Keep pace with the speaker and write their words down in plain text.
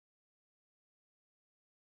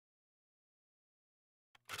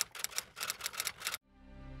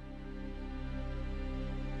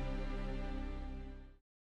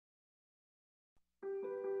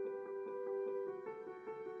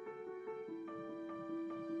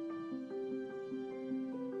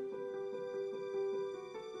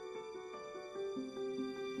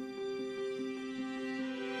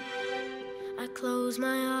close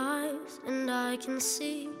my eyes and I can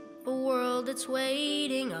see a world that's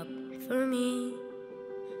waiting up for me,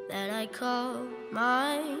 that I call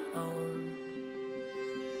my own.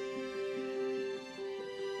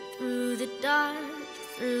 Through the dark,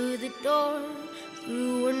 through the door,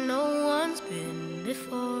 through where no one's been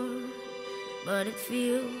before, but it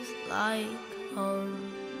feels like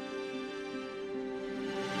home.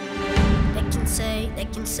 They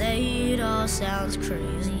can say it all sounds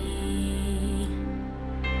crazy.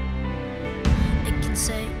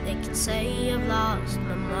 They can say I've lost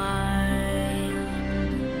my mind.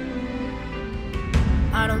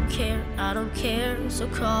 I don't care, so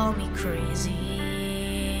call me crazy.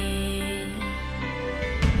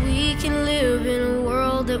 We can live in a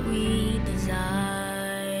world that we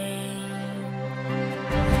design.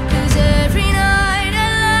 'Cause every night I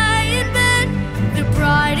lie in bed, the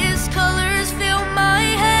brightest colors fill my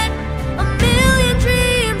head. A million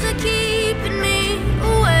dreams are keeping me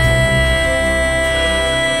awake.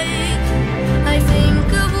 I think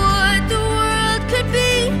of what the world could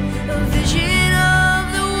be, a vision of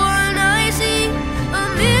the one I see. A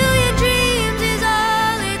million dreams is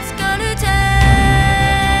all it's gonna take.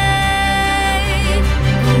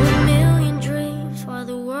 Oh, a million dreams for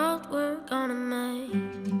the world we're gonna make.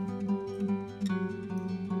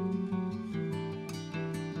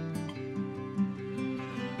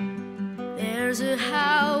 There's a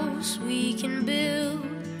house we can build.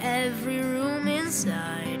 Every room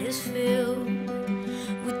inside is filled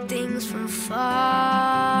with things from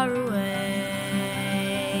far away.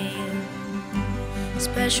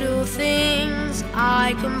 Special things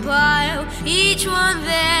I compile, each one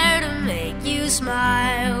there to make you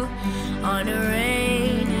smile on a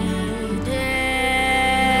rainy day.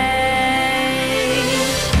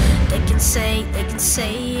 They can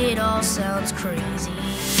say it all sounds crazy.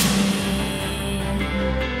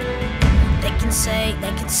 They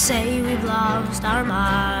can say we've lost our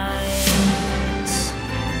minds.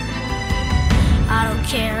 I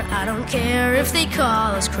don't care if they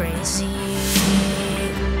call us crazy.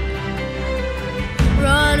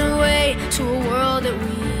 Run away to a world that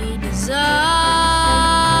we design.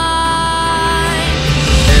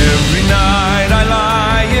 Every night I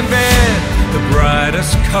lie in bed, the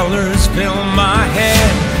brightest colors fill my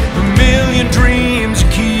head. A million dreams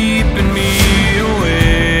keeping me awake.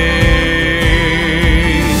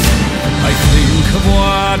 I think of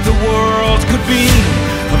what the world could be,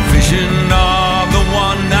 a vision of the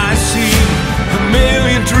one I see. A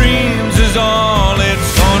million dreams is all it's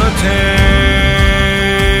gonna take.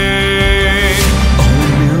 Oh, a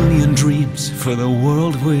million dreams for the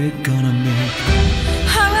world we're gonna make.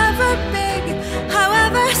 However big,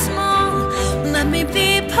 however small, let me be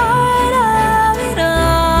part of it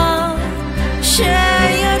all. Share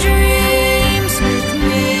your dreams with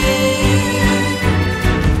me.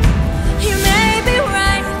 You may be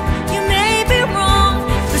right, you may be wrong,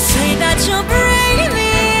 but say that you'll bring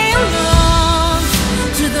me along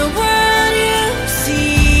to the world you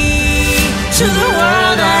see, to the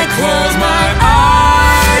world I close my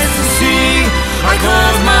eyes to see. I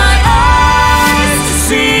close my eyes to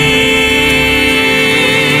see.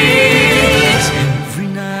 Every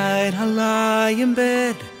night I lie in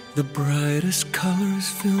bed, the brightest colors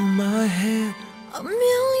fill my head. A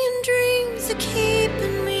million dreams are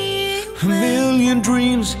keeping me A million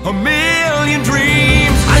dreams, a million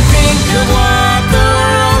dreams. I